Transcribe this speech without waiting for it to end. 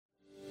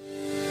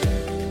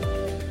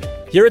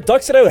Here at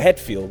Doxa Deo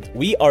Hatfield,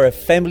 we are a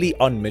family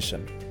on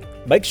mission.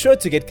 Make sure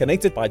to get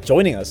connected by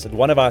joining us at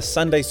one of our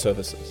Sunday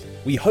services.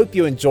 We hope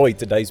you enjoyed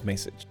today's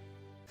message.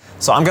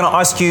 So I'm going to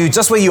ask you,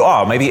 just where you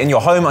are, maybe in your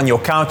home, on your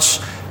couch,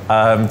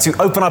 to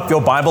open up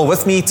your Bible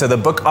with me to the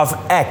book of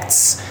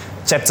Acts,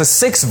 chapter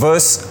 6,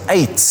 verse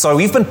 8. So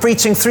we've been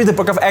preaching through the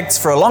book of Acts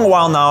for a long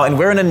while now, and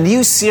we're in a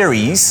new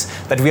series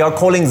that we are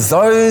calling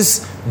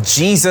Those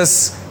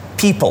Jesus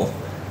People.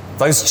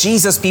 Those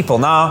Jesus People.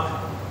 Now,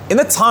 in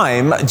the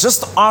time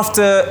just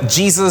after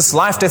Jesus'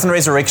 life, death, and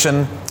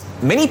resurrection,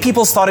 many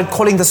people started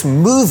calling this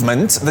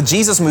movement, the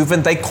Jesus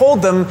movement, they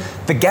called them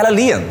the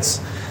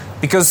Galileans.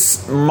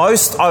 Because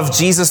most of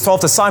Jesus'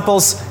 12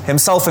 disciples,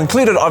 himself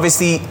included,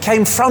 obviously,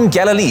 came from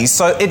Galilee.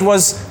 So it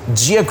was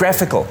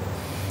geographical.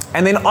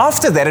 And then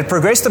after that, it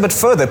progressed a bit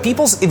further.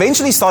 People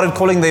eventually started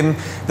calling them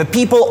the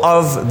people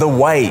of the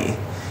way.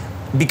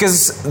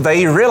 Because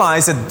they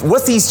realized that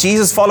with these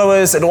Jesus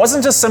followers, it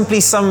wasn't just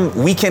simply some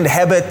weekend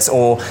habit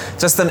or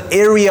just an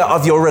area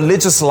of your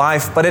religious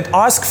life, but it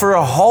asked for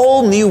a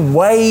whole new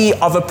way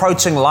of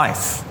approaching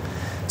life.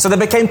 So they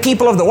became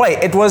people of the way.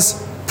 It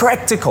was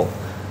practical.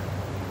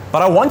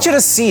 But I want you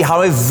to see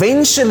how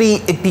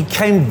eventually it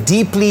became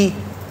deeply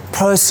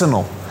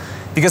personal.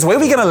 Because where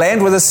we're going to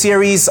land with this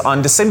series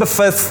on December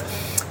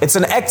 5th, it's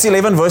in Acts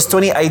 11 verse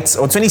 28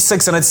 or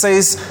 26, and it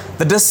says,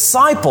 the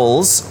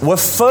disciples were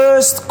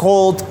first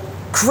called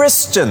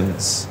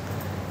Christians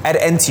at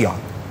Antioch.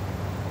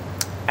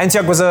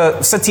 Antioch was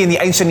a city in the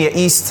ancient Near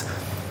East.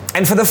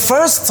 And for the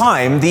first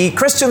time, the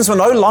Christians were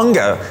no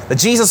longer the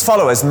Jesus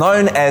followers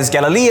known as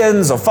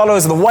Galileans or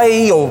followers of the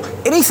way or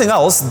anything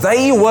else.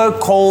 They were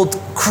called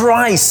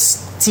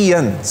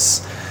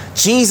Christians.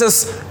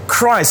 Jesus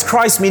Christ.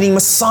 Christ meaning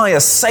Messiah,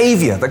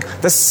 Savior,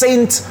 the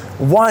sent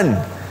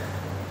one.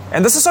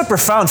 And this is so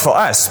profound for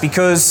us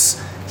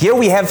because here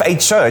we have a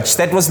church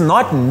that was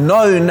not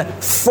known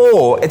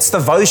for its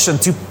devotion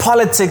to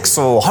politics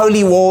or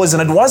holy wars,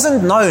 and it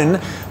wasn't known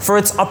for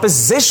its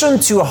opposition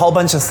to a whole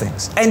bunch of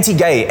things.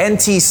 Anti-gay,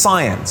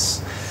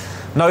 anti-science.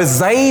 No,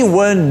 they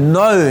were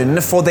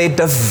known for their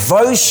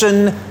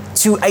devotion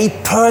to a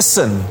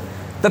person,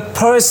 the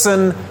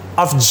person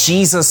of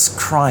Jesus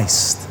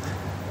Christ.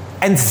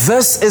 And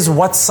this is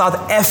what South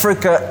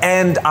Africa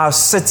and our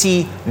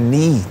city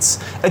needs.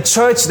 A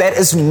church that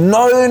is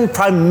known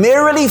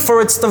primarily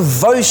for its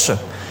devotion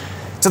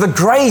to the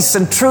grace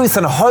and truth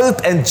and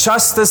hope and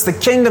justice, the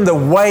kingdom, the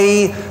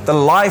way, the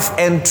life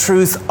and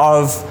truth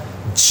of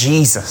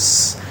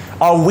Jesus.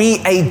 Are we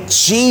a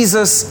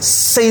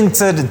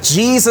Jesus-centered,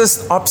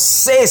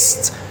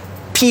 Jesus-obsessed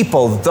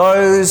people?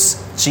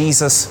 Those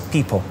Jesus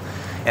people.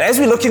 And as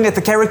we're looking at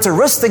the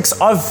characteristics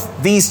of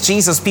these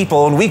Jesus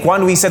people, in week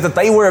 1 we said that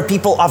they were a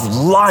people of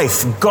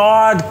life,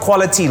 God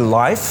quality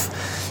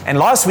life. And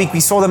last week we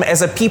saw them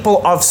as a people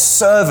of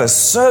service,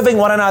 serving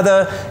one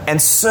another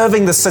and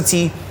serving the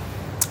city.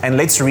 And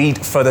let's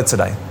read further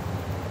today.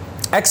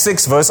 Acts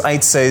 6 verse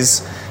 8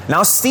 says,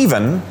 now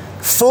Stephen,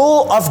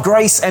 full of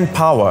grace and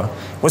power,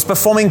 was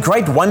performing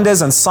great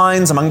wonders and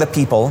signs among the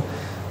people,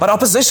 but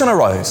opposition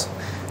arose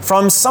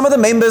from some of the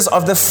members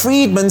of the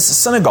freedmen's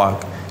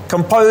synagogue,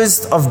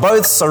 composed of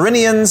both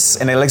Cyrenians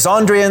and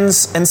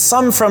Alexandrians, and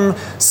some from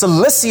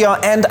Cilicia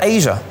and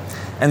Asia.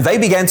 And they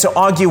began to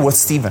argue with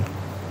Stephen.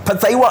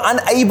 But they were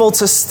unable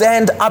to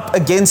stand up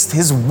against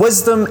his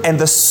wisdom and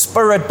the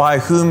spirit by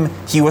whom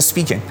he was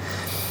speaking.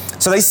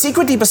 So they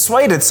secretly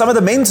persuaded some of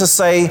the men to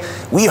say,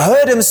 we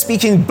heard him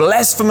speaking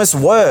blasphemous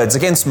words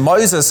against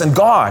Moses and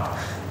God.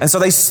 And so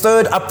they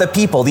stirred up the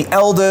people, the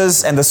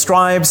elders and the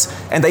scribes,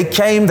 and they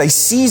came, they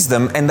seized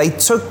them, and they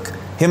took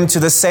him to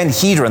the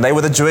Sanhedrin. They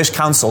were the Jewish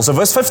council. So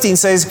verse 15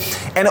 says,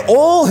 and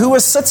all who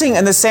were sitting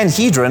in the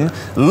Sanhedrin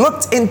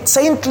looked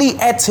intently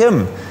at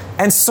him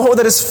and saw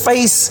that his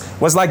face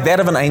was like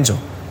that of an angel.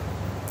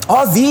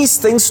 Are these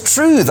things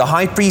true? The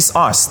high priest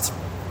asked.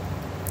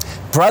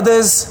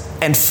 Brothers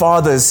and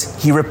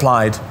fathers, he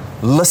replied,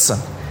 listen.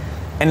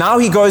 And now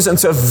he goes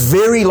into a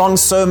very long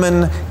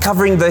sermon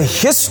covering the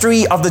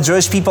history of the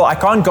Jewish people. I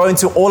can't go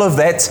into all of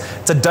that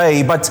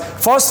today, but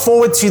fast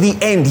forward to the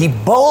end. He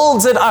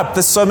builds it up,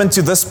 the sermon,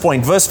 to this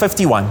point. Verse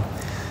 51.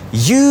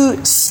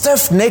 You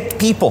stiff-necked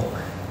people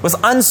with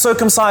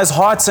uncircumcised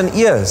hearts and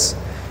ears,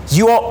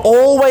 you are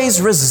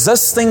always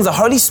resisting the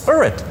Holy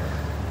Spirit.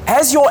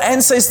 As your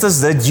ancestors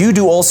did, you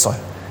do also.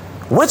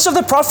 Which of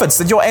the prophets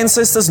did your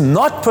ancestors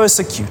not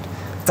persecute?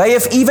 They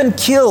have even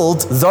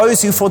killed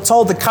those who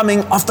foretold the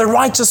coming of the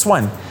righteous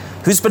one,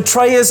 whose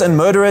betrayers and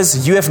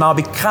murderers you have now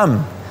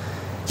become.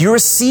 You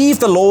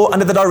received the law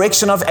under the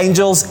direction of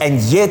angels,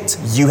 and yet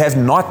you have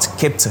not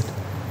kept it.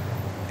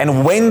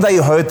 And when they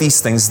heard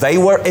these things, they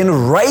were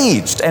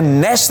enraged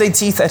and gnashed their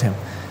teeth at him.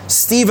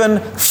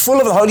 Stephen, full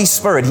of the Holy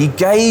Spirit, he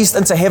gazed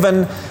into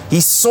heaven. He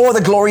saw the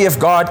glory of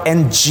God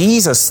and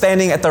Jesus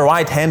standing at the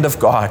right hand of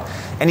God.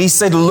 And he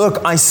said,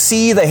 "Look, I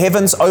see the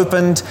heavens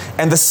opened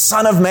and the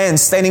Son of Man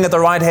standing at the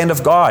right hand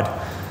of God."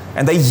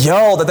 And they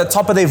yelled at the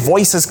top of their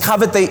voices,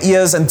 covered their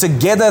ears, and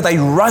together they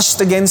rushed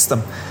against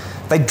them.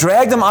 They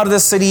dragged him out of the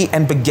city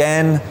and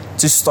began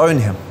to stone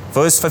him.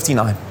 Verse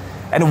 59.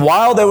 And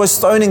while they were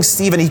stoning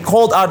Stephen, he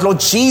called out, "Lord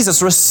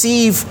Jesus,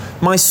 receive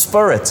my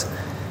spirit."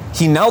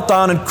 He knelt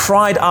down and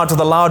cried out with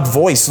a loud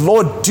voice,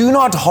 "Lord, do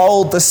not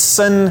hold this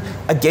sin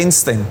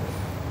against them."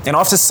 And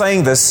after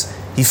saying this,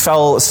 he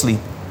fell asleep.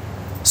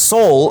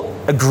 Saul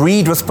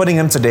agreed with putting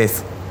him to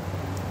death.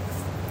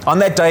 On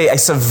that day, a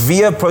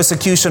severe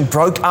persecution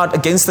broke out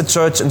against the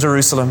church in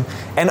Jerusalem,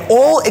 and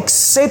all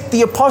except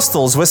the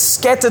apostles were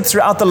scattered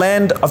throughout the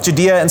land of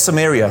Judea and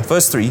Samaria.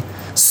 Verse 3,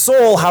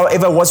 Saul,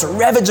 however, was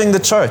ravaging the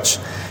church.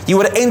 He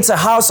would enter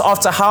house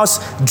after house,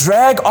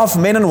 drag off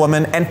men and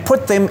women, and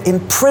put them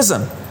in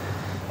prison.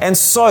 And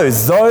so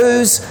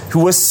those who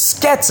were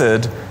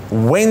scattered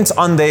went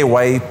on their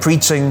way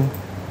preaching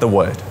the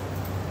word.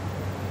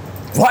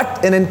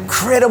 What an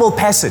incredible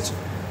passage.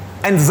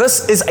 And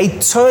this is a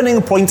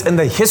turning point in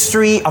the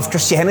history of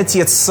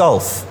Christianity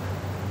itself.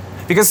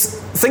 Because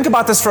think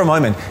about this for a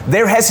moment.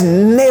 There has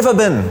never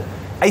been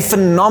a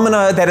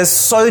phenomena that has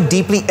so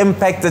deeply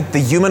impacted the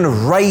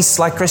human race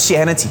like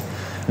Christianity.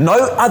 No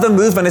other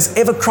movement has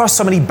ever crossed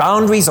so many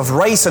boundaries of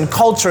race and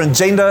culture and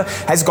gender,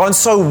 has gone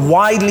so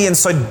widely and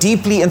so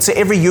deeply into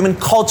every human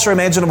culture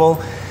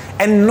imaginable.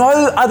 And no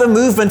other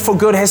movement for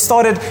good has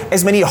started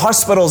as many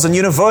hospitals and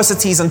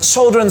universities and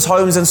children's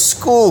homes and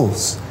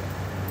schools.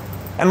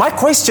 And my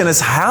question is,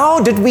 how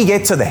did we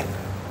get to that?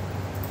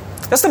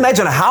 Just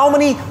imagine how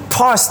many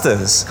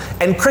pastors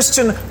and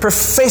Christian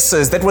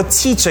professors that were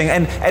teaching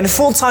and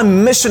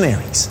full-time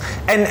missionaries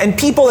and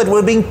people that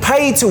were being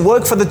paid to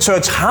work for the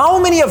church. How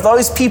many of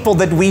those people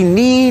that we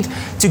need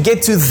to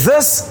get to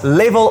this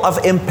level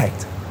of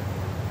impact?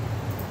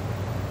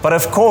 But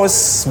of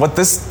course, what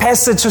this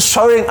passage is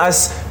showing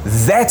us,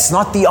 that's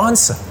not the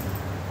answer.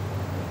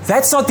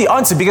 That's not the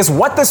answer, because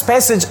what this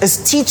passage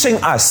is teaching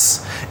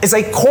us is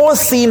a core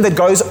theme that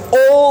goes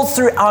all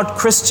throughout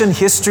Christian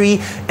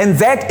history, and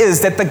that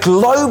is that the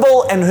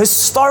global and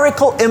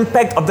historical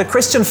impact of the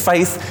Christian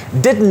faith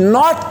did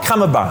not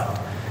come about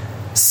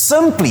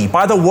simply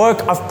by the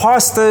work of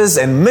pastors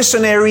and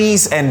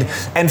missionaries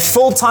and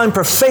full-time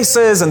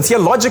professors and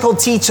theological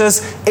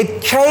teachers.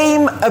 It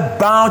came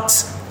about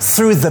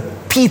through the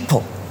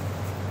people.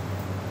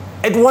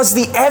 It was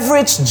the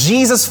average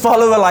Jesus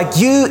follower like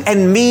you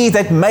and me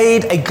that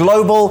made a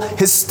global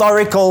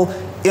historical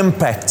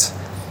impact.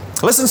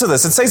 Listen to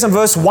this. It says in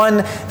verse 1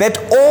 that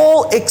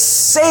all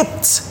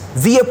except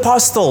the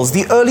apostles,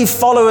 the early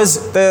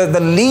followers, the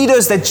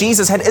leaders that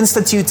Jesus had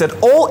instituted,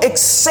 all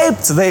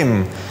except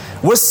them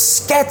were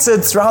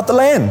scattered throughout the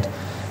land.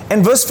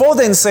 And verse 4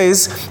 then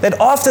says that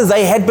after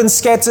they had been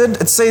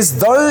scattered, it says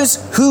those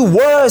who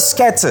were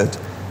scattered,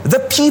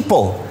 the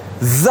people,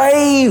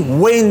 they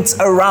went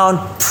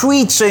around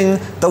preaching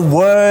the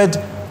word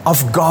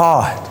of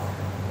God.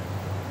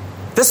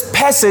 This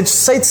passage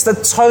sets the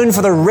tone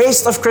for the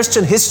rest of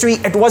Christian history.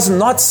 It was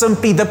not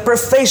simply the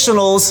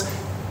professionals,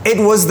 it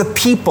was the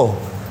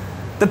people.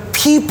 The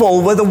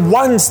people were the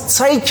ones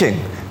taking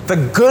the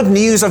good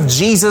news of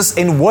Jesus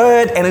in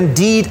word and in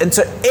deed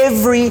into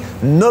every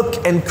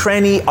nook and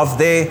cranny of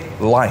their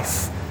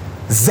life.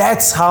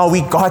 That's how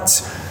we got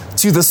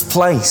to this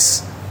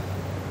place.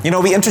 You know,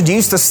 we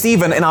introduced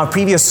Stephen in our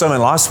previous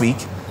sermon last week.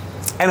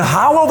 And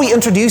how are we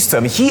introduced to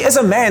him? He is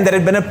a man that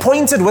had been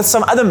appointed with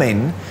some other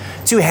men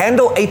to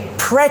handle a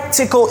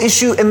practical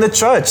issue in the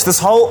church. This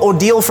whole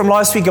ordeal from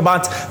last week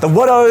about the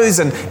widows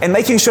and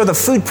making sure the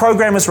food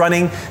program is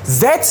running,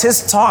 that's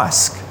his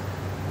task.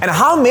 And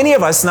how many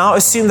of us now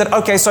assume that,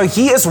 okay, so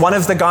he is one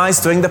of the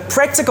guys doing the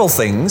practical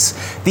things,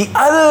 the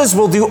others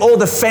will do all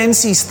the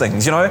fancy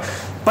things, you know?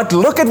 But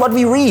look at what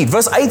we read.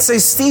 Verse 8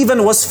 says,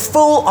 Stephen was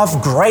full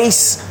of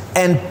grace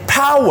and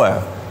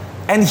power,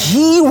 and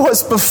he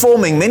was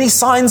performing many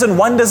signs and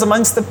wonders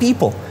amongst the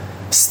people.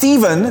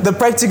 Stephen, the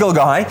practical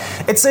guy,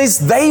 it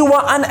says they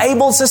were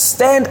unable to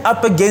stand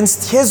up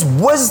against his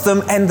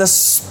wisdom and the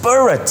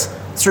Spirit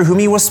through whom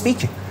he was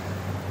speaking.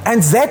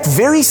 And that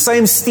very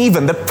same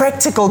Stephen, the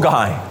practical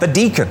guy, the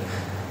deacon,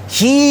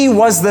 he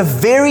was the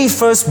very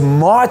first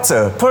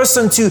martyr,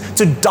 person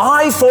to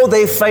die for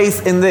their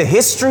faith in the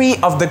history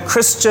of the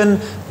Christian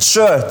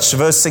church,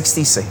 verse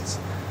 66.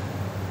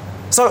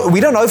 So we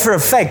don't know for a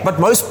fact, but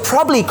most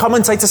probably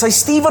commentators say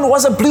Stephen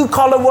was a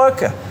blue-collar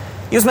worker.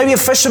 He was maybe a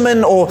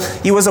fisherman or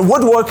he was a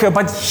woodworker,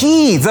 but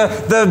he,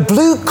 the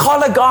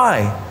blue-collar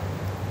guy,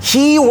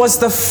 he was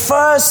the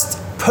first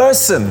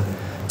person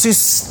to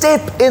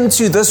step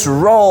into this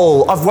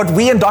role of what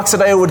we in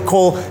Doxodeo would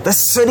call the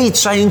city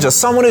changer,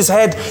 someone who's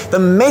had the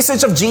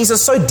message of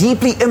Jesus so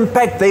deeply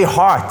impact their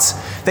heart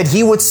that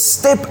he would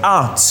step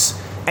out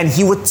and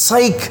he would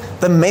take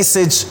the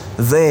message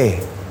there.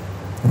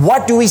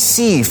 What do we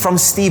see from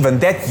Stephen?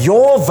 That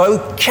your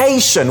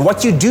vocation,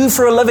 what you do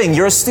for a living,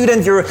 you're a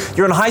student, you're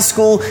in high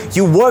school,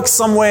 you work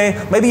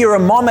somewhere, maybe you're a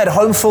mom at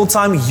home full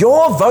time,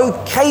 your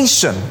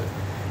vocation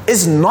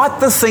is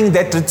not the thing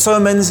that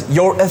determines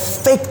your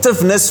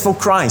effectiveness for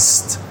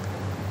Christ.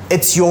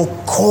 It's your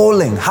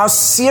calling. How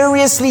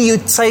seriously you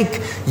take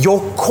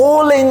your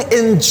calling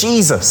in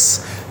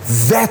Jesus.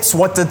 That's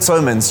what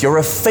determines your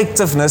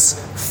effectiveness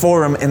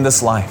for Him in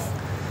this life.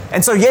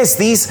 And so yes,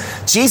 these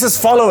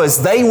Jesus followers,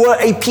 they were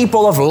a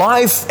people of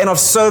life and of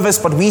service,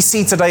 but we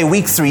see today,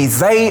 week 3,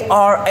 they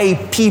are a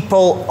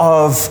people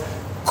of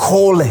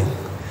calling,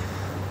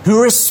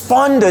 who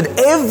responded,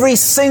 every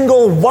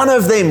single one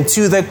of them,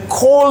 to the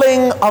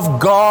calling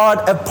of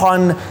God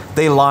upon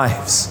their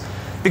lives.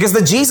 Because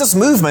the Jesus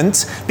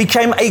movement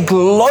became a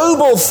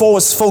global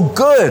force for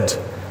good,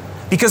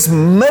 because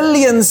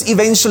millions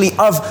eventually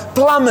of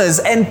plumbers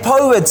and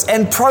poets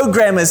and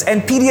programmers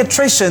and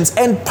pediatricians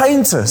and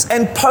painters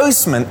and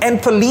postmen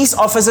and police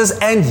officers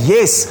and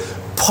yes,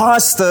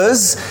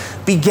 pastors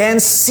began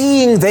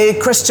seeing their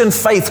Christian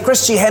faith,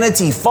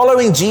 Christianity,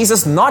 following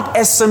Jesus, not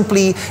as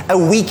simply a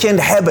weekend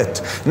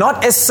habit,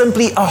 not as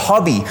simply a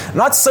hobby,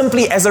 not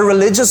simply as a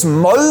religious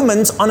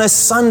moment on a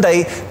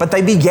Sunday, but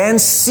they began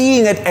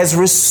seeing it as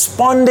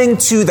responding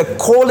to the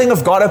calling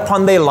of God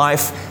upon their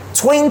life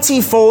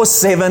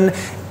 24/7,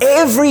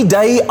 every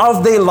day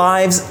of their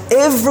lives,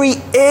 every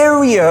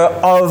area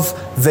of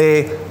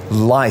their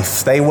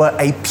life. They were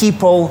a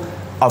people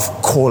of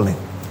calling.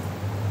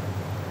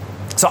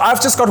 So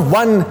I've just got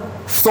one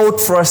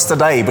thought for us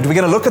today, but we're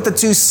going to look at the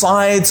two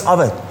sides of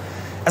it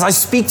as I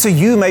speak to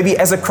you maybe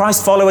as a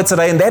Christ follower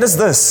today, and that is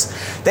this,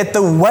 that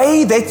the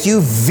way that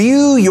you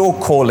view your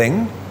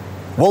calling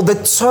will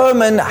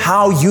determine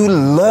how you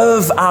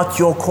live out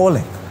your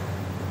calling.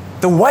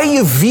 The way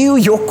you view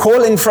your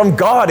calling from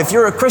God, if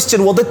you're a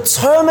Christian, will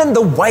determine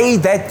the way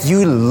that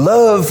you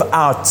live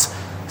out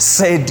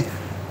said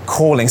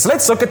calling. So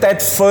let's look at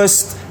that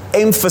first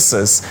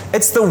emphasis.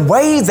 It's the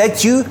way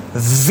that you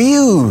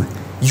view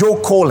your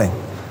calling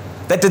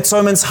that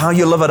determines how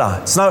you live it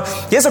out. So now,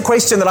 here's a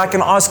question that I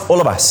can ask all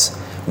of us.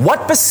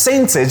 What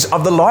percentage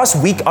of the last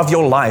week of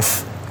your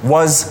life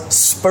was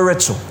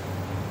spiritual?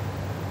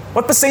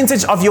 What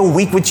percentage of your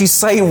week would you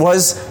say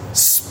was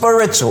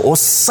spiritual or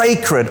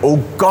sacred or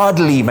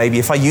godly, maybe,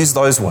 if I use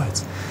those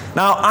words?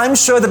 Now, I'm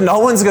sure that no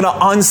one's going to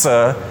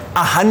answer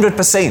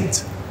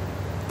 100%.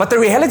 But the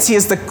reality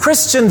is the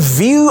Christian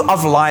view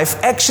of life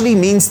actually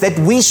means that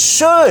we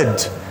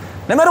should,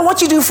 no matter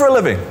what you do for a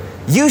living,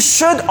 you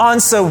should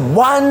answer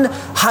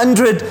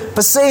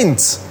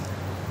 100%.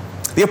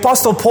 The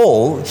Apostle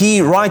Paul,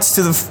 he writes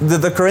to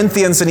the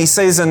Corinthians, and he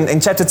says in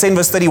chapter 10,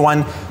 verse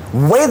 31,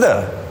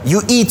 whether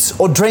you eat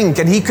or drink,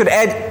 and he could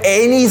add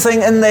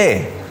anything in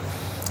there.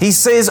 He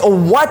says, or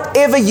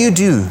whatever you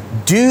do,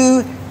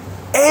 do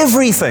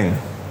everything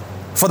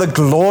for the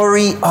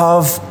glory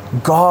of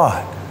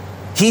God.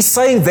 He's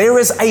saying there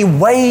is a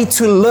way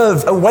to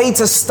live, a way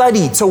to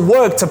study, to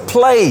work, to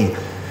play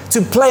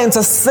and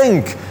to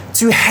think,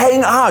 to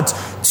hang out,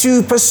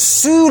 to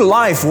pursue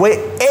life where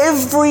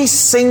every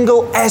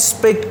single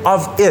aspect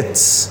of it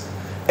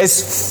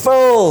is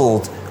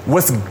filled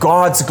with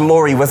God's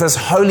glory, with His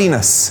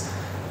holiness,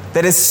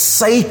 that is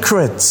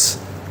sacred.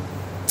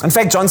 In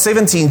fact, John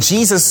 17,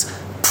 Jesus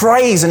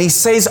prays and He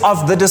says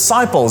of the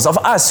disciples, of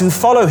us who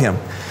follow Him,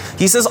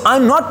 He says,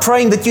 I'm not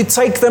praying that you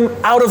take them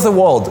out of the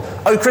world.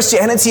 Oh,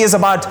 Christianity is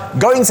about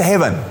going to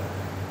heaven.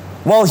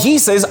 Well, He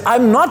says,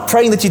 I'm not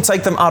praying that you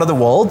take them out of the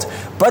world,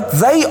 but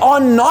they are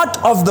not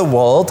of the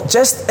world,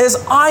 just as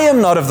I am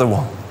not of the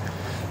world.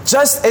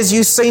 Just as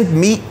you sent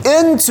me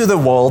into the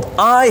world,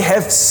 I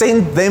have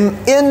sent them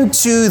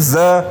into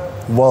the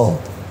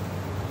world.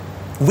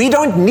 We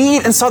don't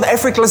need in South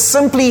Africa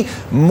simply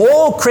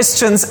more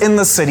Christians in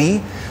the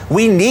city.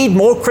 We need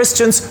more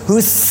Christians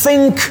who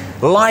think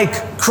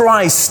like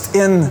Christ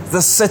in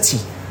the city,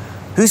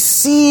 who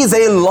see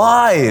their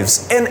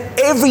lives and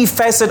every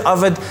facet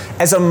of it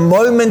as a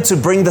moment to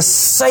bring the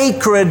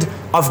sacred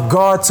of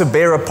God to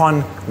bear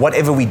upon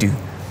whatever we do.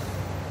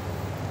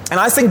 And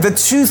I think the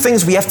two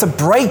things we have to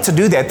break to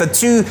do that, the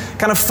two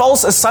kind of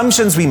false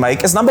assumptions we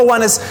make, is number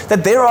one is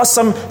that there are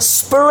some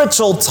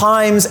spiritual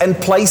times and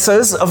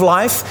places of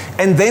life,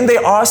 and then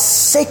there are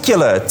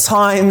secular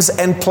times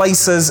and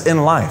places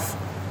in life.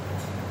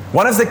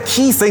 One of the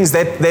key things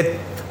that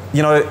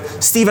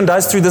Stephen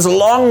does through this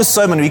long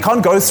sermon, we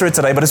can't go through it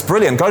today, but it's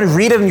brilliant. Go and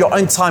read it in your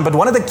own time. But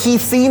one of the key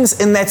themes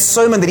in that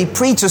sermon that he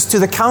preaches to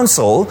the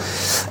council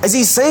is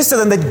he says to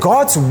them that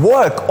God's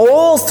work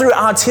all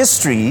throughout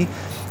history,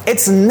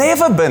 it's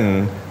never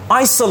been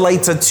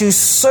isolated to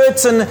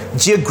certain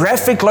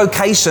geographic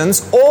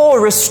locations or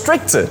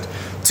restricted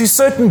to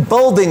certain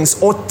buildings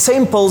or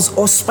temples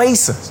or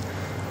spaces.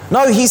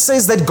 No, he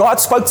says that God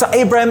spoke to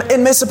Abraham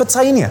in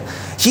Mesopotamia.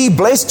 He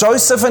blessed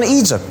Joseph in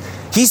Egypt.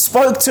 He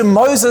spoke to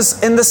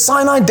Moses in the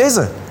Sinai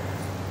desert.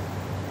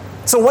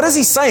 So what is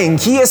he saying?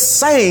 He is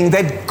saying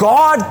that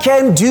God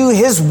can do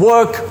His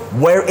work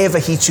wherever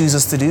He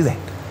chooses to do that.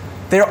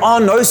 There are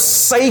no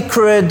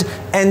sacred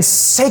and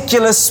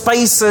secular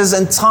spaces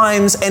and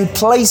times and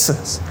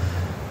places.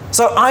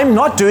 So I'm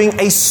not doing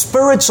a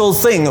spiritual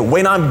thing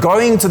when I'm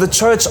going to the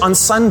church on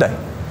Sunday.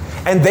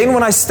 And then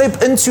when I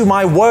step into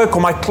my work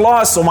or my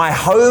class or my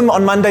home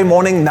on Monday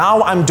morning,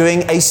 now I'm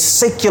doing a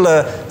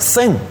secular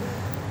thing.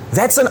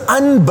 That's an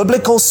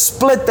unbiblical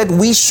split that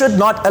we should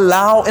not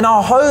allow in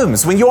our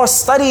homes. When you are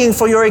studying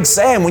for your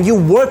exam, when you're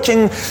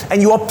working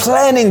and you are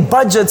planning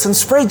budgets and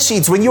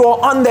spreadsheets, when you are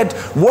on that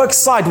work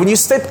site, when you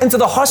step into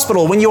the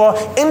hospital, when you are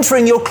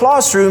entering your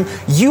classroom,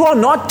 you are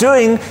not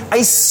doing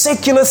a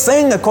secular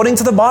thing according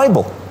to the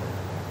Bible.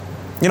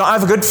 You know, I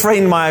have a good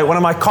friend, one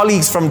of my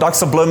colleagues from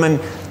Dr. Bloom, and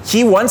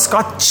he once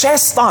got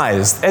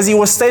chastised as he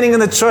was standing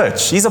in the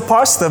church. He's a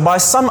pastor by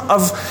some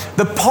of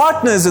the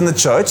partners in the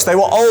church. They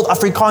were old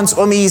Afrikaans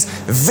oomies,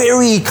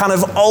 very kind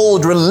of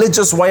old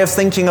religious way of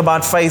thinking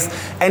about faith.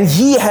 And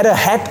he had a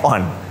hat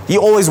on. He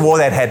always wore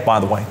that hat,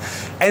 by the way.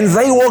 And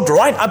they walked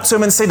right up to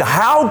him and said,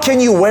 "How can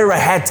you wear a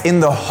hat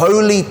in the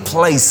holy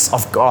place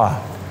of God?"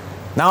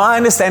 Now, I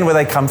understand where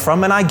they come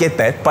from, and I get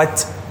that,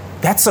 but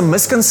that's a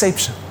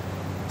misconception.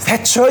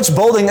 That church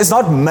building is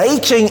not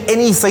making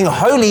anything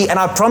holy, and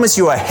I promise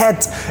you a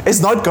hat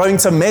is not going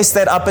to mess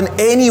that up in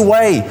any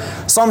way.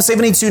 Psalm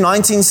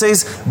 72:19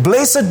 says,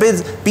 "Blessed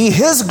be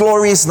His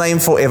glorious name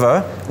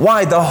forever."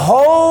 Why? The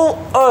whole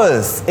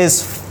earth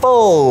is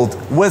filled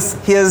with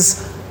His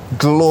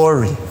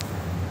glory.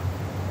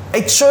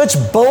 A church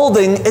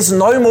building is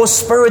no more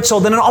spiritual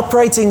than an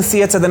operating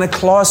theater, than a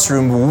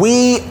classroom.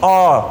 We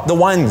are the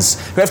ones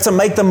who have to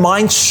make the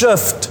mind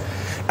shift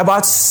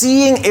about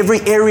seeing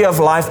every area of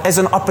life as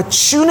an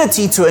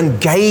opportunity to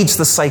engage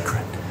the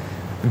sacred.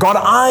 God,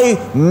 I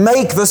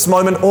make this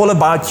moment all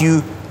about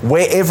you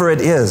wherever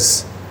it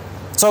is.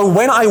 So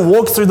when I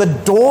walk through the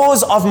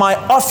doors of my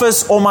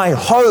office or my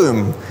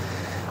home,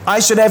 I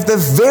should have the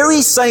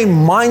very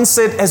same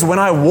mindset as when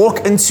I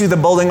walk into the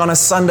building on a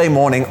Sunday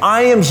morning.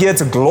 I am here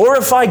to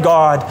glorify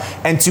God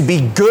and to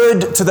be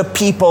good to the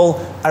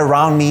people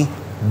around me,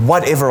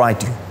 whatever I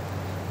do.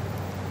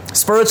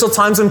 Spiritual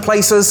times and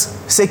places,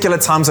 secular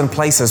times and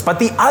places. But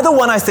the other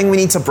one I think we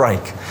need to break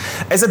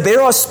is that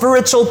there are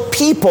spiritual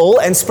people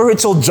and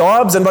spiritual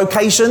jobs and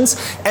vocations,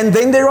 and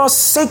then there are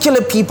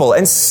secular people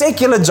and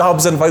secular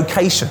jobs and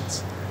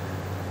vocations.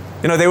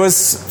 You know, there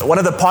was one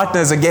of the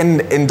partners,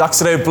 again, in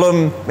Dr.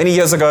 Bloom many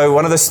years ago,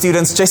 one of the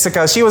students,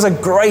 Jessica, she was a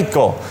great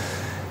girl.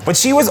 But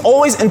she was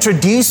always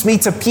introduced me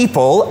to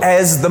people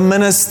as the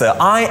minister.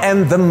 I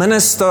am the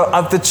minister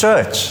of the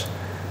church.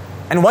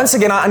 And once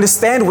again, I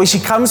understand where she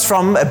comes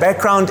from, a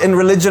background in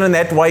religion in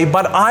that way,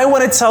 but I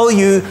want to tell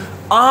you,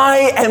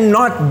 I am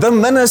not the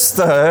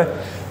minister.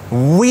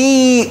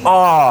 We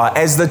are,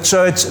 as the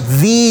church,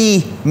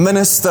 the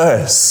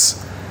ministers.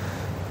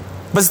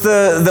 But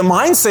the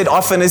mindset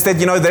often is that,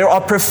 there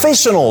are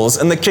professionals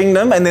in the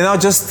kingdom and they're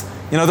not just,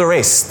 the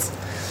rest.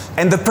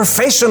 And the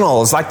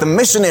professionals, like the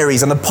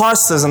missionaries and the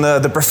pastors and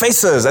the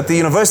professors at the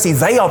university,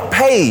 they are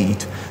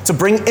paid to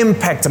bring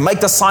impact, to make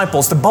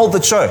disciples, to build the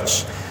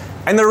church.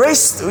 And the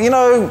rest,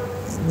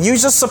 you're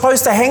just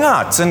supposed to hang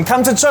out and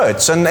come to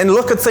church and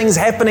look at things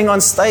happening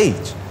on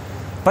stage.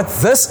 But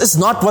this is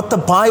not what the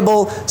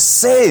Bible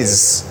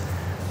says.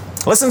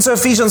 Listen to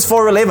Ephesians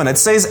 4:11. It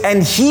says,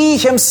 "And He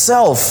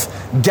Himself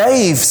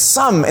gave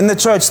some in the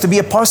church to be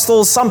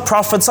apostles, some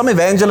prophets, some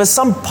evangelists,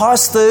 some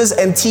pastors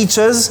and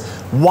teachers."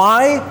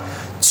 Why?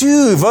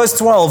 2, verse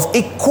 12,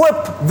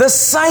 "Equip the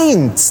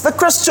saints," the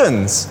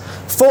Christians,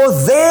 "for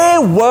their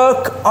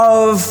work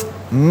of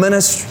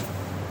ministry."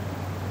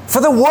 For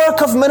the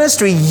work of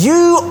ministry,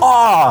 you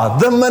are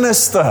the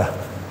minister.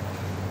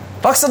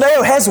 Dr.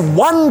 Deo has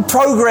one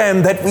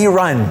program that we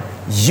run.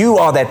 You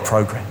are that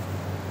program.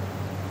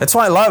 That's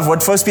why I love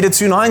what 1 Peter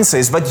 2:9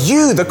 says. "But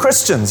you, the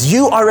Christians,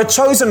 you are a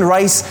chosen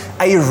race,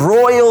 a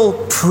royal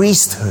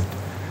priesthood."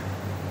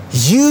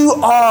 You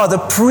are the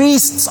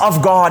priests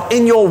of God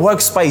in your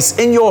workspace,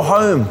 in your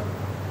home.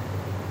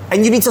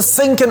 And you need to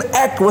think and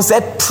act with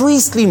that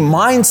priestly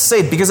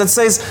mindset, because it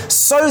says,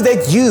 "So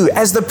that you,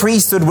 as the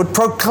priesthood, would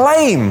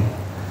proclaim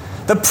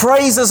the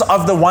praises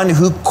of the one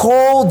who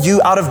called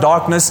you out of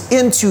darkness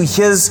into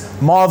His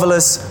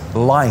marvelous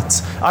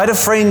light." I had a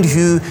friend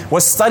who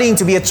was studying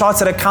to be a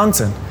chartered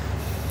accountant.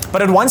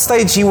 But at one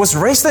stage, he was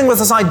wrestling with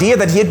this idea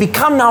that he had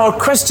become now a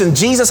Christian.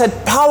 Jesus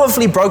had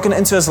powerfully broken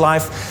into his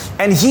life.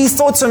 And he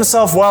thought to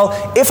himself, well,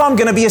 if I'm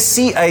going to be a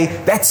CA,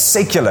 that's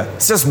secular.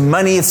 It's just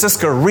money, it's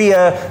just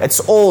career, it's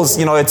all,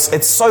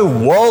 it's so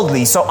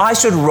worldly. So I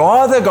should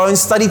rather go and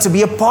study to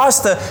be a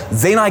pastor,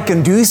 then I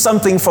can do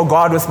something for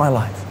God with my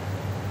life.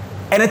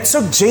 And it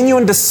took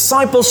genuine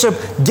discipleship,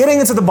 getting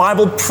into the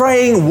Bible,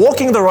 praying,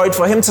 walking the road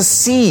for him to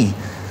see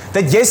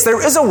that yes, there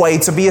is a way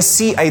to be a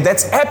CA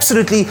that's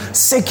absolutely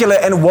secular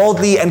and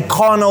worldly and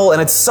carnal,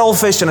 and it's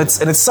selfish and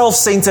it's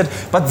self-centered,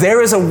 but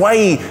there is a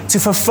way to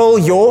fulfill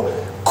your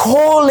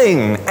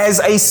calling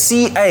as a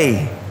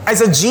CA,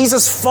 as a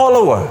Jesus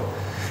follower,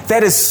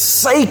 that is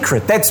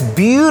sacred, that's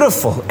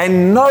beautiful,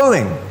 and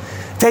knowing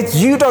that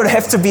you don't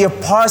have to be a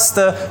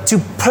pastor to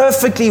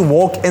perfectly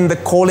walk in the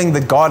calling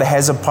that God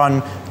has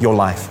upon your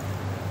life.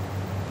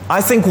 I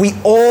think we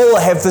all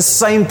have the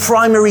same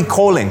primary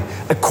calling,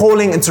 a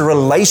calling into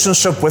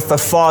relationship with the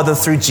Father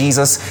through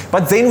Jesus.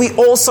 But then we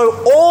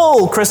also,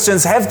 all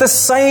Christians, have the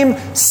same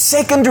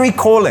secondary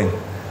calling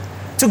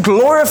to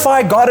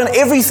glorify God in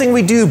everything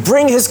we do,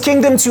 bring His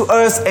kingdom to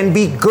earth, and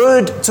be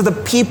good to the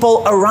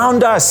people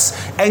around us.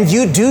 And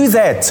you do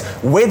that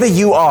whether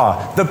you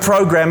are the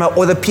programmer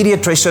or the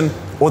pediatrician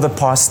or the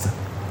pastor.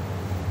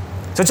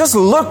 So just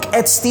look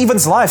at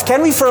Stephen's life.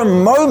 Can we for a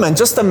moment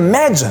just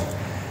imagine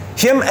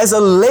him as a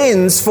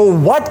lens for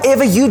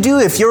whatever you do?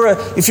 If you're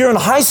in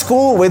high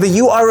school, whether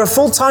you are a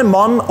full-time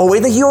mom or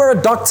whether you are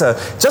a doctor,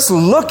 just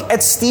look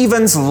at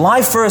Stephen's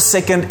life for a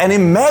second and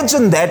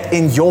imagine that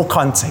in your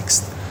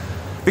context.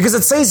 Because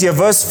it says here,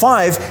 verse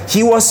 5,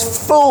 he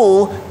was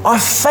full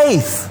of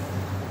faith.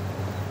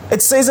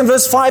 It says in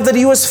verse 5 that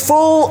he was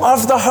full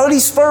of the Holy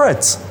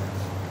Spirit.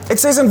 It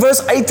says in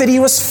verse 8 that he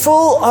was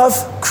full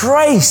of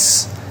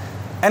grace.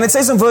 And it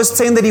says in verse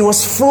 10 that he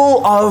was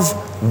full of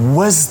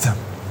wisdom.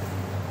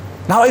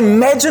 Now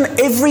imagine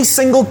every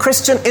single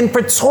Christian in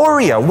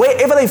Pretoria,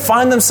 wherever they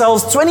find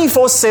themselves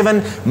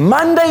 24/7,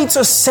 Monday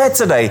to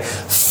Saturday,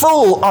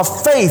 full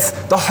of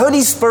faith, the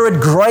Holy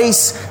Spirit,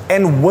 grace,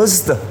 and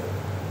wisdom.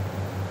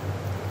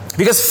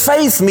 Because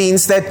faith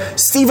means that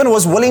Stephen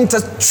was willing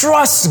to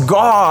trust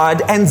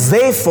God and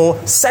therefore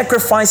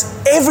sacrifice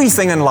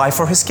everything in life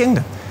for His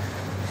kingdom.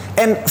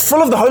 And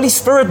full of the Holy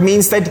Spirit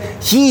means that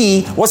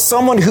he was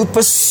someone who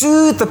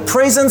pursued the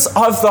presence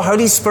of the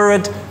Holy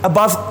Spirit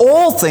above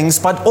all things,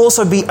 but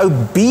also be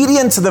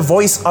obedient to the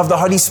voice of the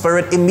Holy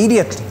Spirit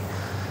immediately.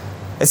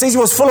 It says he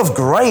was full of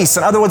grace.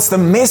 In other words, the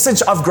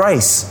message of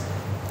grace.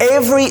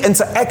 Every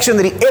interaction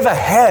that he ever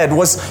had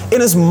was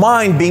in his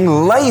mind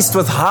being laced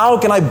with how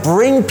can I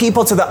bring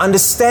people to the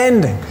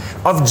understanding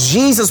of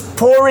Jesus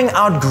pouring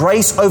out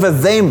grace over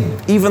them,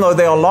 even though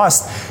they are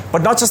lost.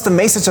 But not just the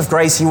message of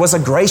grace, he was a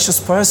gracious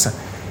person.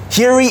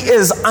 Here he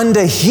is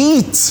under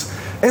heat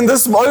in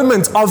this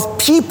moment of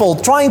people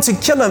trying to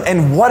kill him.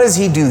 And what does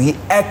he do? He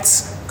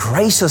acts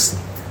graciously.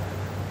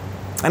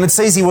 And it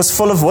says he was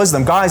full of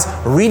wisdom. Guys,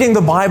 reading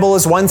the Bible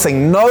is one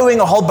thing, knowing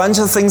a whole bunch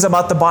of things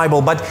about the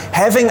Bible, but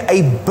having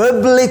a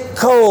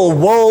biblical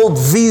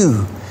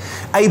worldview,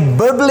 a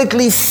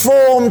biblically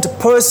formed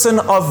person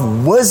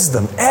of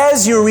wisdom.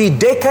 As you read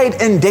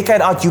decade in,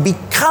 decade out, you're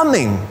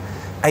becoming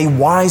a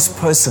wise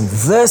person.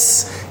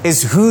 This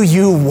is who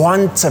you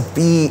want to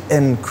be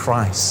in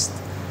Christ.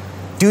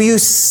 Do you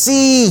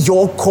see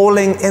your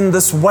calling in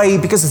this way?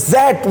 Because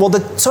that will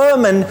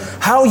determine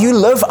how you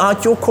live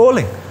out your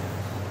calling.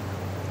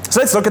 So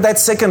let's look at that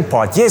second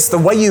part. Yes, the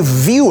way you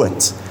view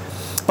it.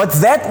 But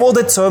that will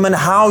determine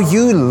how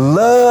you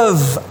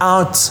live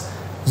out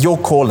your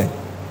calling.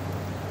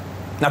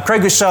 Now,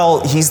 Craig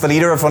Rochelle, he's the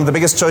leader of one of the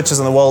biggest churches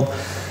in the world.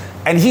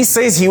 And he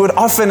says he would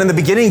often, in the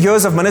beginning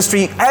years of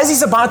ministry, as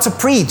he's about to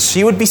preach,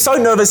 he would be so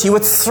nervous, he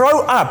would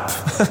throw up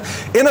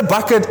in a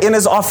bucket in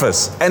his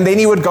office. And then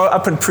he would go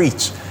up and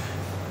preach.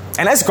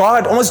 And as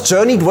God almost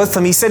journeyed with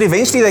him, he said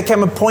eventually there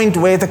came a point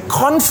where the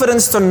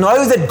confidence to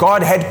know that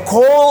God had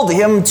called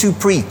him to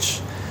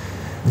preach,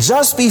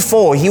 just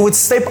before he would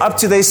step up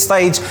to their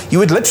stage, he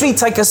would literally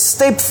take a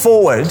step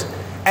forward.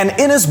 And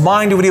in his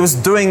mind, what he was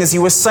doing is he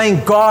was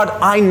saying, God,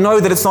 I know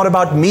that it's not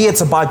about me,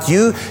 it's about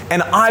you.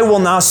 And I will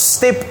now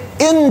step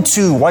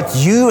into what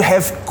you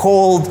have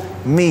called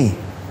me.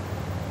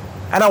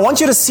 And I want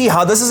you to see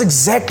how this is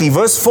exactly,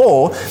 verse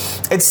 4,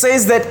 it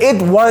says that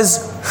it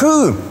was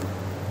who?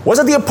 Was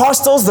it the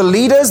apostles, the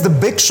leaders, the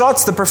big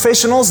shots, the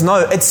professionals? No,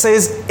 it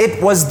says it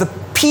was the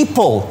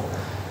people.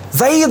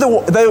 They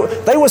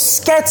were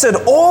scattered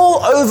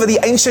all over the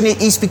ancient Near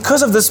East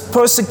because of this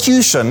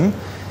persecution.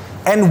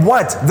 And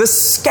what? The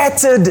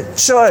scattered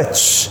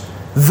church.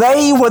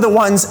 They were the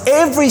ones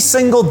every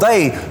single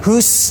day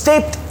who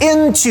stepped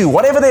into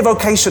whatever their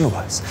vocation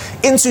was,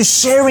 into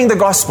sharing the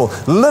gospel,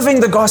 living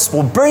the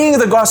gospel, bringing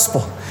the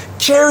gospel,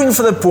 caring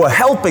for the poor,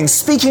 helping,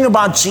 speaking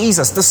about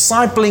Jesus,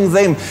 discipling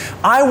them.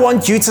 I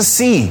want you to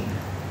see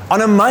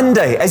on a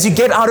Monday, as you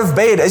get out of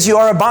bed, as you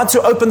are about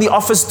to open the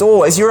office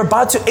door, as you're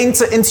about to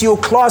enter into your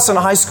class in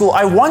high school,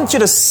 I want you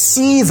to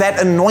see that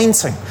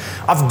anointing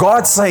of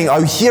God saying,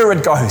 oh, here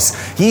it goes.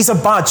 She's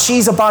about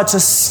to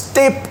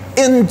step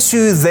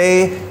into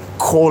their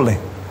calling.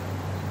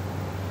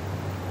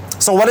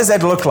 So what does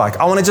that look like?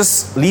 I want to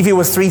just leave you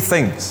with three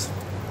things.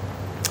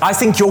 I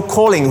think your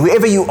calling,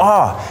 whoever you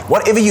are,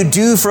 whatever you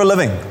do for a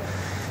living,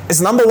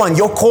 is number one,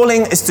 your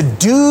calling is to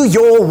do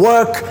your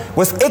work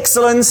with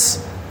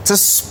excellence, to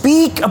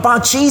speak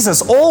about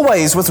Jesus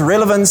always with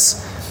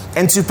relevance,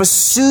 and to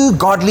pursue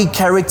godly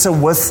character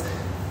with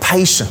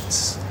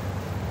patience.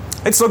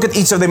 Let's look at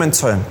each of them in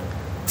turn.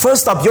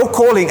 First up, your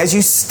calling as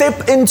you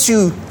step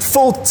into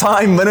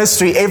full-time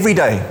ministry every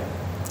day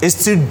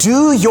is to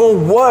do your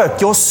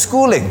work, your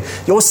schooling,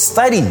 your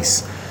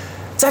studies.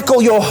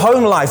 Tackle your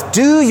home life.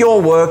 Do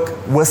your work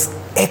with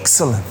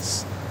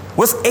excellence.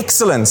 With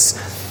excellence.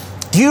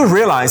 Do you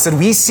realize that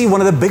we see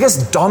one of the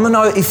biggest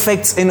domino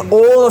effects in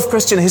all of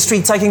Christian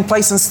history taking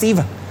place in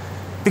Stephen?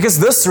 Because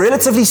this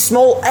relatively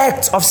small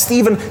act of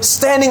Stephen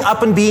standing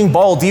up and being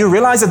bold, do you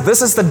realize that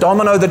this is the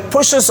domino that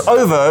pushes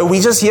over? We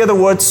just hear the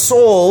word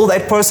Saul,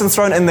 that person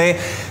thrown in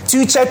there.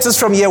 2 chapters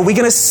from here, we're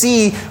going to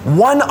see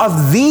one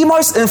of the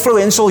most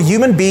influential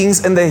human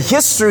beings in the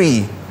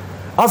history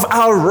of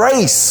our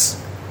race.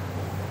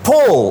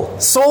 Paul,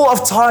 Saul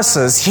of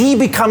Tarsus, he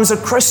becomes a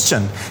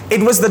Christian.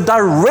 It was the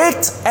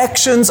direct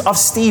actions of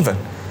Stephen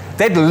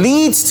that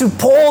leads to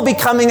Paul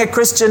becoming a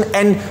Christian,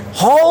 and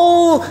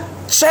whole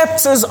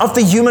chapters of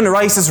the human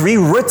race is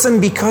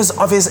rewritten because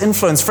of his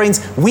influence.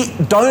 Friends, we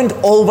don't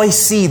always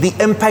see the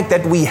impact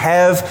that we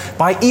have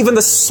by even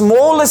the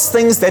smallest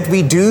things that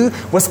we do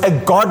with a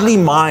godly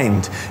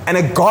mind and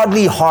a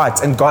godly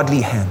heart and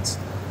godly hands.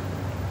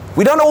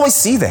 We don't always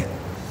see that.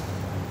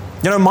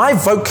 My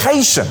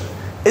vocation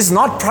is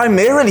not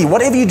primarily,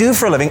 whatever you do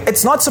for a living,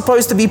 it's not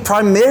supposed to be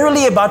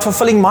primarily about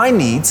fulfilling my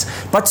needs,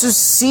 but to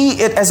see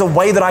it as a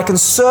way that I can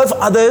serve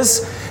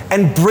others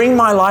and bring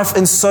my life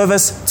in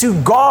service to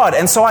God.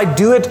 And so I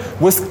do it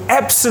with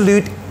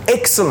absolute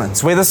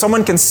excellence. Whether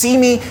someone can see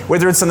me,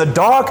 whether it's in the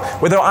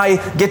dark, whether I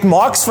get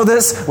marks for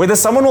this, whether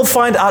someone will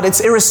find out,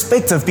 it's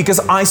irrespective, because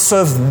I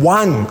serve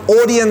one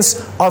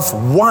audience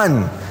of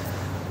one.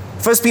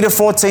 1 Peter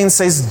 4:10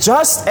 says,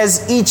 just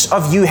as each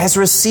of you has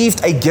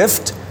received a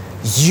gift,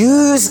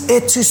 use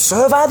it to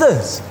serve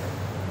others.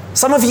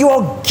 Some of you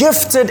are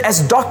gifted as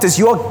doctors.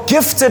 You are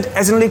gifted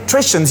as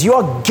electricians. You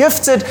are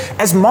gifted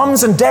as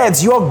moms and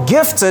dads. You are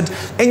gifted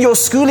in your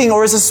schooling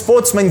or as a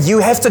sportsman. You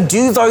have to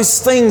do those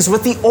things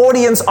with the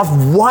audience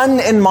of one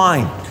in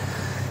mind.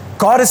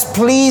 God is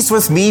pleased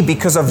with me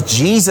because of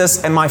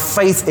Jesus and my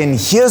faith in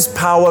His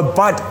power,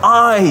 but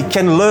I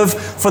can live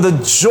for the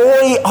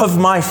joy of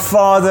my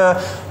Father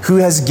who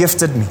has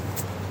gifted me.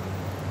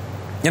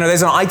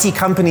 There's an IT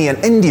company in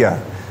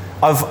India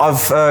of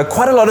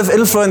quite a lot of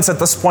influence at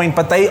this point,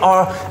 but they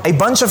are a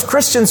bunch of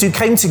Christians who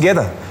came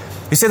together,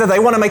 who said that they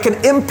want to make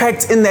an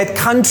impact in that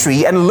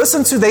country, and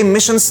listen to their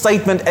mission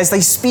statement as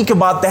they speak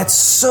about that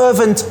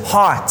servant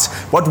heart.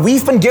 What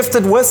we've been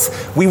gifted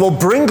with, we will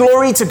bring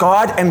glory to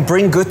God and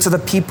bring good to the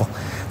people.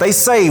 They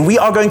say we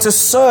are going to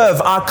serve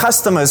our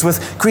customers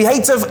with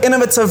creative,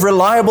 innovative,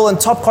 reliable, and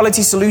top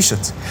quality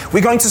solutions.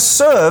 We're going to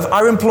serve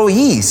our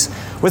employees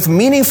with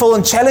meaningful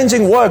and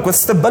challenging work, with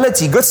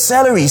stability, good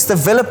salaries,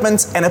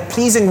 development, and a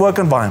pleasing work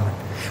environment.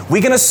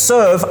 We're going to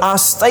serve our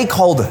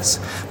stakeholders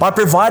by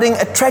providing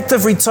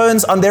attractive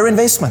returns on their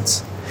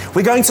investments.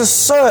 We're going to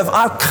serve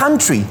our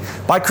country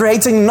by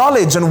creating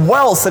knowledge and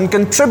wealth and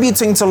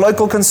contributing to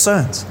local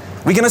concerns.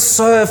 We're going to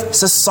serve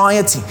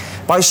society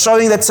by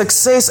showing that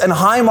success and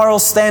high moral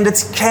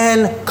standards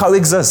can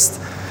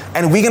coexist.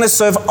 And we're going to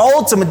serve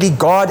ultimately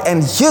God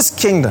and His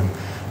kingdom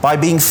by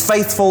being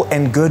faithful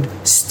and good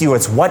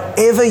stewards.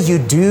 Whatever you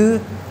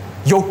do,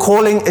 your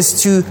calling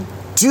is to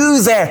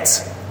do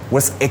that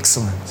with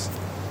excellence.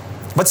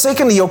 But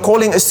secondly, your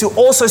calling is to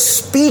also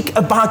speak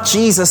about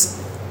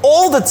Jesus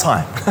all the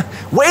time.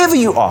 Wherever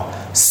you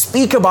are,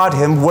 speak about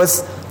Him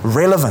with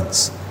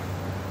relevance.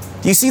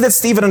 You see that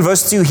Stephen in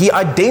verse 2, he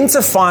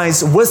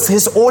identifies with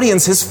his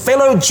audience, his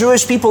fellow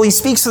Jewish people. He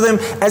speaks to them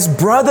as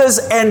brothers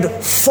and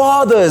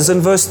fathers in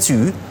verse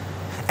 2.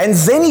 And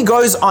then he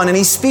goes on and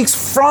he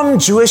speaks from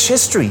Jewish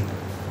history.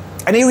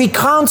 And he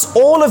recounts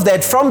all of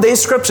that from their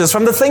scriptures,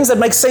 from the things that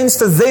make sense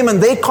to them and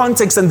their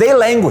context and their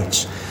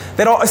language,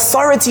 that are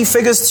authority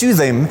figures to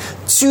them,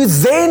 to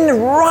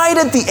then right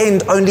at the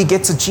end only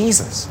get to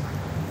Jesus.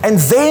 And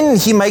then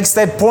he makes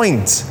that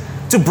point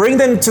to bring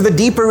them to the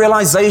deeper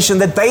realization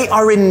that they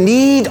are in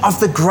need of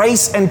the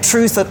grace and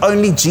truth that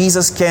only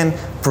Jesus can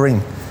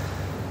bring.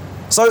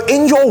 So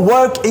in your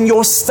work, in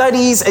your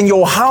studies, in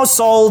your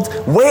household,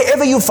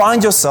 wherever you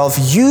find yourself,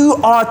 you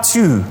are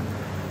to,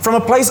 from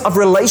a place of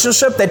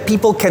relationship that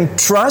people can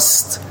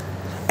trust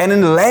and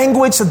in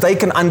language that they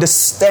can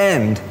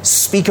understand,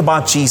 speak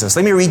about Jesus.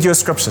 Let me read you a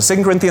scripture,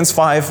 2 Corinthians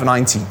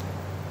 5:19.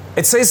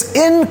 It says,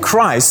 in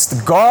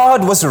Christ,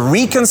 God was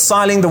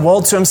reconciling the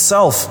world to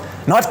Himself,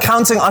 not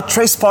counting our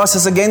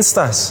trespasses against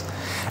us.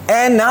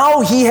 And now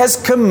He has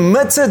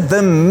committed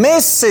the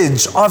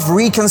message of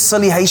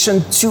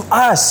reconciliation to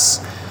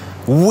us.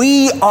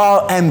 We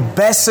are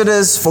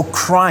ambassadors for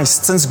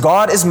Christ, since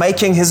God is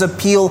making His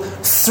appeal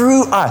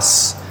through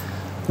us.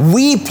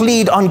 We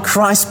plead on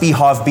Christ's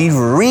behalf, be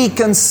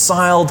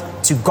reconciled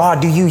to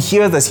God. Do you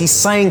hear this? He's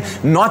saying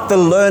not the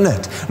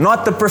learned,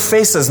 not the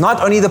professors,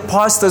 not only the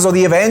pastors or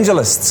the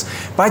evangelists,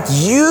 but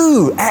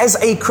you as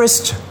a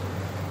Christian,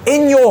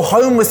 in your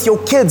home with your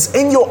kids,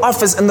 in your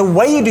office, in the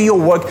way you do your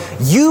work,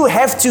 you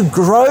have to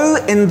grow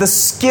in the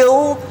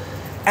skill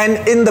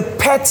and in the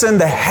pattern,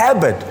 the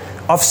habit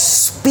of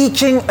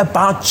speaking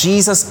about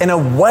Jesus in a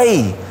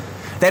way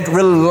that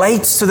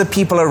relates to the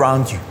people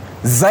around you.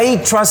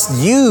 They trust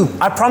you.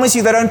 I promise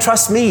you, they don't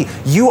trust me.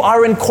 You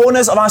are in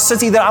corners of our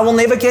city that I will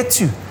never get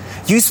to.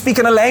 You speak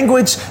in a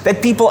language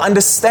that people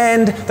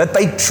understand, that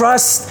they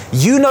trust.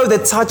 You know the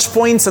touch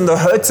points and the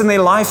hurts in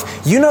their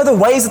life. You know the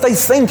ways that they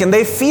think and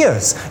their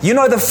fears. You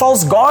know the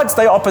false gods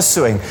they are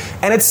pursuing.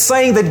 And it's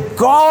saying that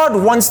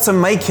God wants to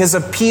make His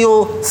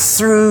appeal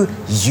through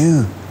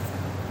you.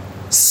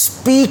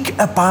 Speak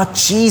about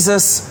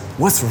Jesus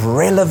with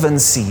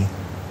relevancy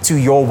to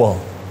your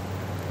world.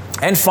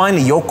 And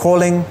finally, your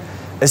calling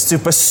is to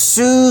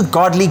pursue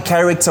godly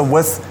character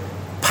with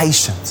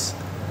patience.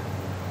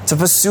 to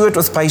pursue it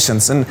with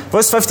patience. In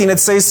verse 15, it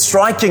says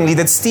strikingly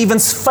that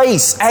Stephen's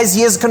face, as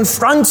he is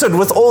confronted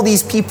with all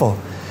these people,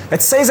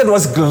 it says it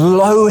was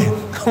glowing,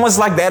 almost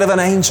like that of an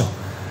angel.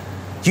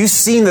 You've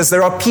seen this.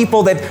 There are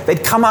people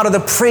that come out of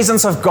the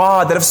presence of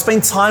God, that have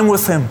spent time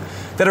with Him,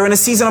 that are in a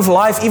season of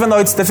life, even though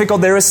it's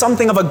difficult, there is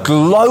something of a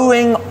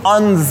glowing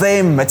on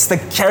them. It's the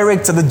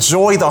character, the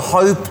joy, the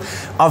hope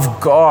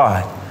of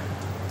God.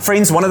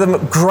 Friends, one of the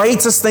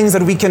greatest things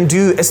that we can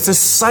do is to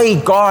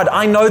say, God,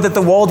 I know that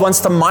the world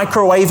wants to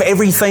microwave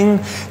everything,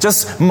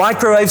 just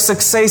microwave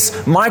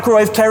success,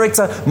 microwave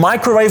character,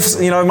 microwave,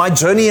 my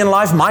journey in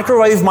life,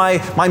 microwave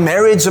my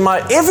marriage and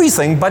my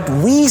everything. But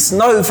we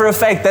know for a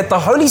fact that the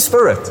Holy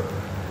Spirit,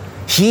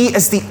 He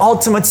is the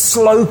ultimate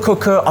slow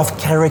cooker of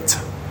character.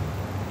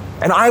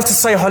 And I have to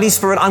say, Holy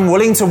Spirit, I'm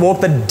willing to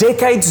walk the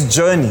decades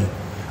journey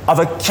of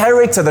a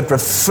character that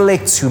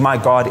reflects who my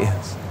God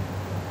is.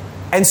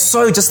 And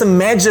so just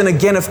imagine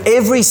again if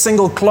every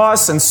single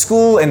class and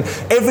school and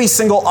every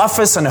single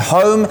office and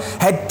home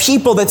had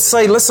people that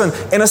say, listen,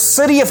 in a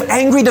city of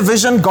angry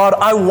division, God,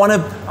 I want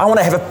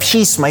to have a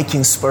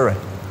peacemaking spirit.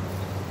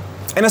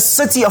 In a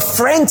city of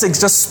frantic,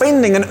 just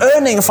spending and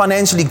earning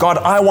financially, God,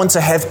 I want to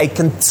have a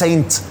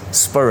content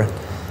spirit.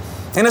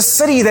 In a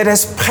city that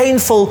has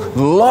painful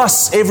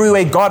loss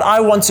everywhere, God, I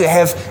want to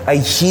have a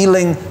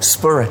healing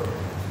spirit.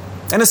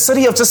 In a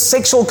city of just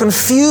sexual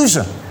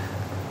confusion,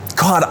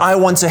 God, I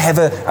want to have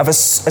a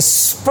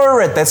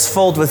spirit that's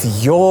filled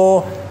with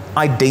your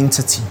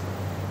identity.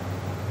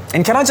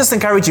 And can I just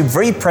encourage you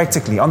very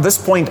practically on this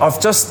point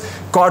of just,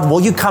 God,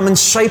 will you come and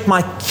shape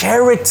my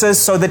character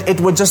so that it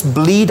would just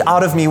bleed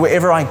out of me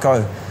wherever I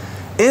go?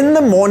 In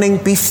the morning,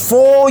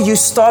 before you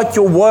start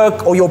your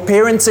work or your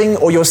parenting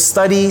or your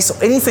studies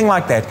or anything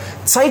like that,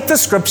 take the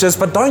scriptures,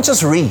 but don't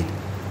just read.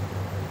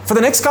 For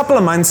the next couple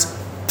of months,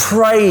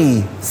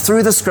 pray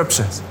through the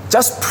scriptures.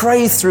 Just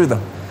pray through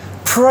them.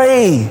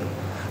 Pray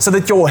so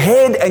that your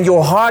head and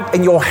your heart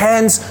and your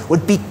hands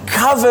would be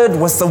covered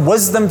with the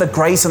wisdom, the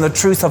grace, and the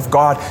truth of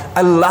God.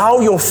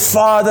 Allow your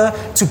Father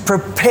to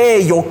prepare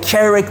your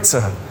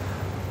character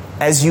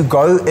as you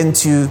go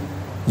into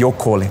your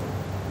calling.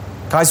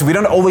 Guys, we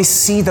don't always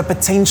see the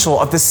potential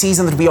of the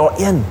season that we are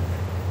in.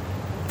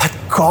 But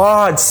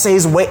God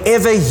says,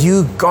 wherever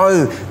you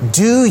go,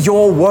 do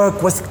your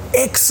work with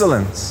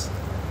excellence.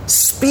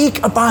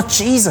 Speak about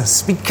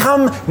Jesus.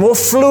 Become more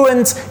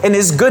fluent in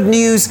His good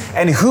news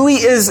and who He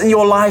is in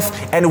your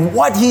life and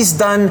what He's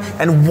done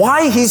and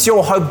why He's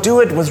your hope.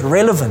 Do it with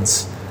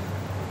relevance.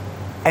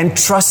 And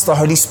trust the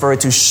Holy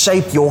Spirit to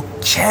shape your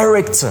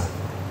character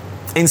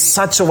in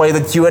such a way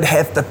that you would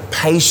have the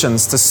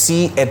patience to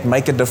see it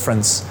make a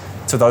difference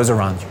to those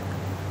around you.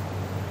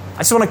 I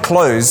just want to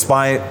close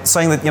by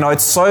saying that,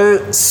 it's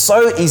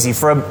so easy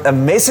for a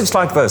message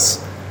like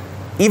this,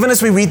 even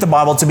as we read the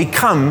Bible, to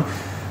become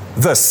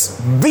this.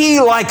 Be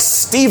like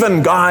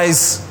Stephen,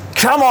 guys.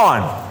 Come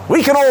on.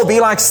 We can all be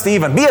like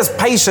Stephen. Be as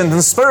patient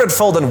and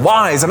spirit-filled and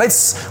wise. And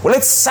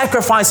let's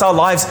sacrifice our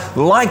lives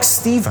like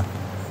Stephen.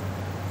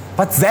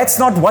 But that's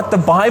not what the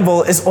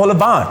Bible is all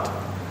about.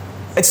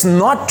 It's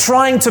not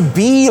trying to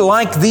be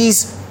like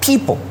these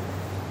people.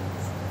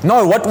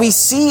 No, what we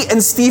see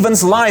in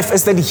Stephen's life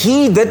is that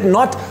he did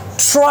not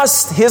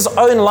trust his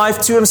own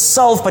life to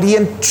himself, but he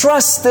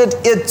entrusted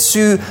it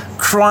to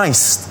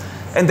Christ.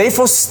 And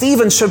therefore,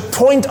 Stephen should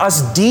point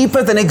us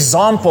deeper than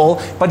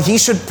example, but he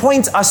should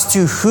point us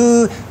to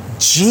who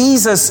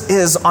Jesus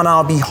is on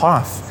our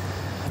behalf.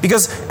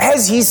 Because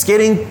as he's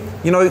getting,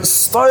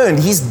 stoned,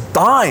 he's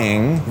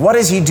dying, what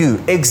does he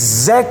do?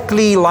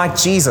 Exactly like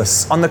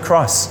Jesus on the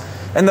cross.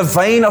 In the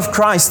vein of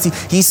Christ,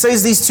 he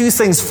says these two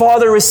things: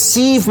 Father,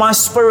 receive my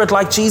spirit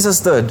like Jesus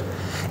did.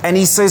 And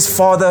he says,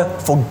 Father,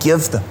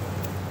 forgive them.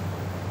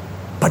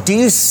 But do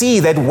you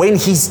see that when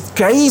he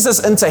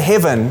gazes into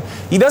heaven,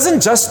 he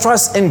doesn't just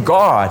trust in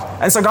God?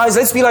 And so guys,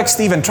 let's be like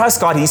Stephen,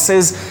 trust God. He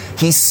says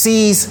he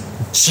sees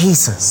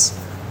Jesus.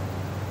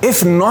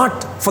 If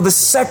not for the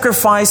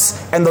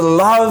sacrifice and the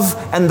love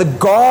and the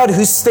God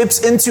who steps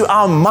into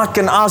our muck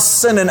and our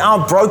sin and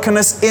our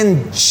brokenness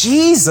in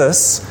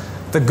Jesus,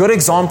 the good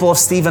example of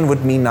Stephen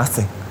would mean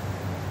nothing.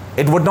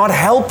 It would not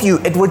help you.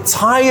 It would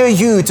tire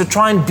you to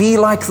try and be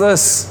like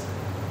this.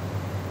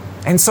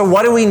 And so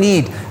what do we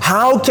need?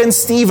 How can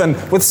Stephen,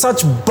 with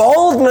such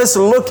boldness,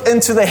 look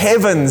into the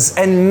heavens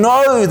and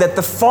know that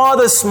the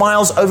Father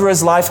smiles over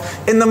his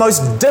life in the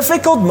most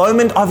difficult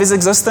moment of his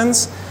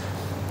existence?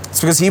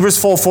 It's because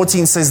Hebrews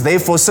 4:14 says,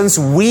 therefore, since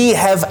we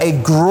have a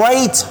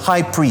great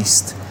high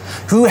priest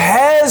who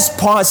has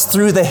passed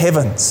through the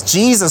heavens,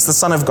 Jesus, the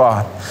Son of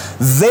God,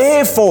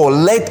 therefore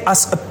let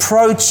us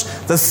approach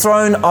the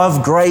throne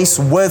of grace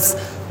with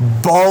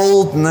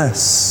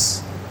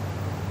boldness.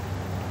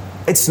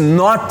 It's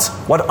not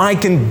what I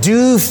can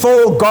do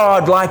for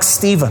God like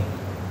Stephen.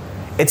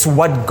 It's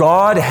what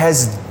God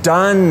has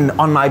done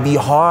on my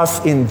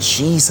behalf in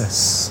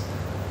Jesus.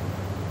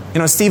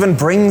 Stephen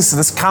brings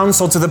this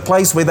council to the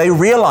place where they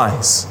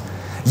realize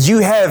You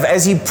have,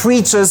 as he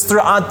preaches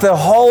throughout the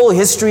whole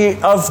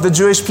history of the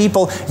Jewish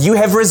people, you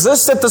have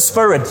resisted the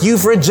Spirit.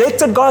 You've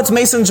rejected God's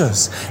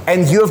messengers.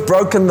 And you have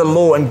broken the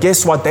law. And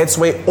guess what? That's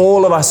where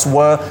all of us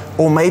were,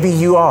 or maybe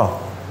you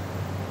are.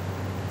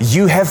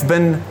 You have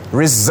been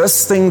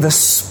resisting the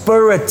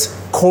Spirit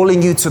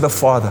calling you to the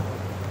Father.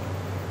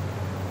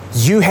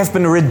 You have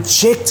been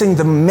rejecting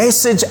the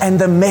message and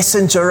the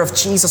messenger of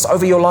Jesus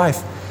over your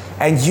life.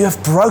 And you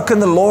have broken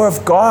the law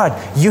of God.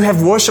 You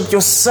have worshipped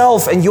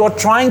yourself and you are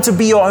trying to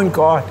be your own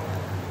God.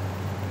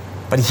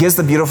 But here's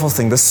the beautiful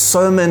thing. The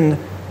sermon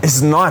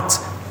is not,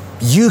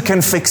 you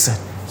can fix it.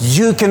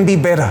 You can be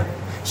better.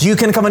 You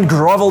can come and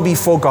grovel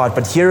before God.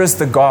 But here is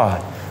the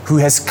God who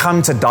has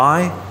come to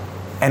die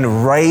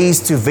and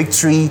raised to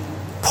victory,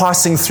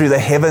 passing through the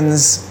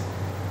heavens.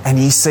 And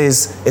he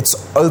says,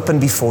 it's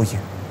open before you.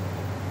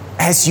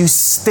 As you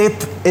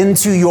step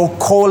into your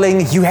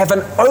calling, you have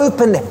an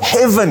open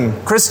heaven,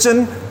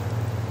 Christian.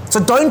 So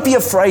don't be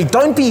afraid.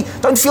 Don't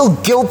feel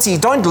guilty.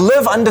 Don't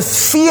live under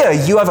fear.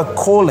 You have a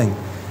calling.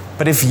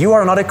 But if you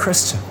are not a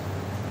Christian,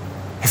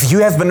 if you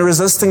have been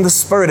resisting the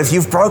Spirit, if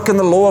you've broken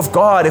the law of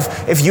God,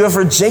 if you have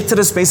rejected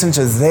His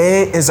messenger,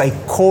 there is a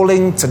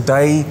calling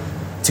today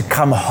to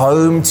come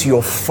home to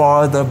your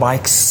Father by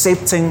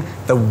accepting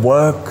the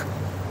work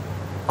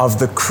of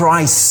the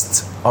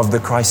Christ of the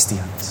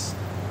Christians.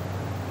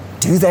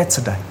 Do that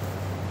today.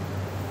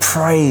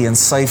 Pray and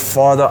say,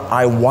 Father,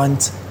 I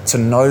want to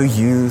know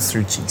you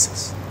through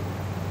Jesus.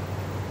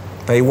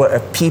 They were a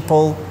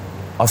people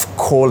of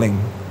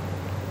calling.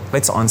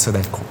 Let's answer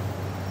that call.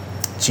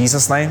 In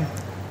Jesus' name,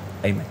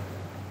 amen.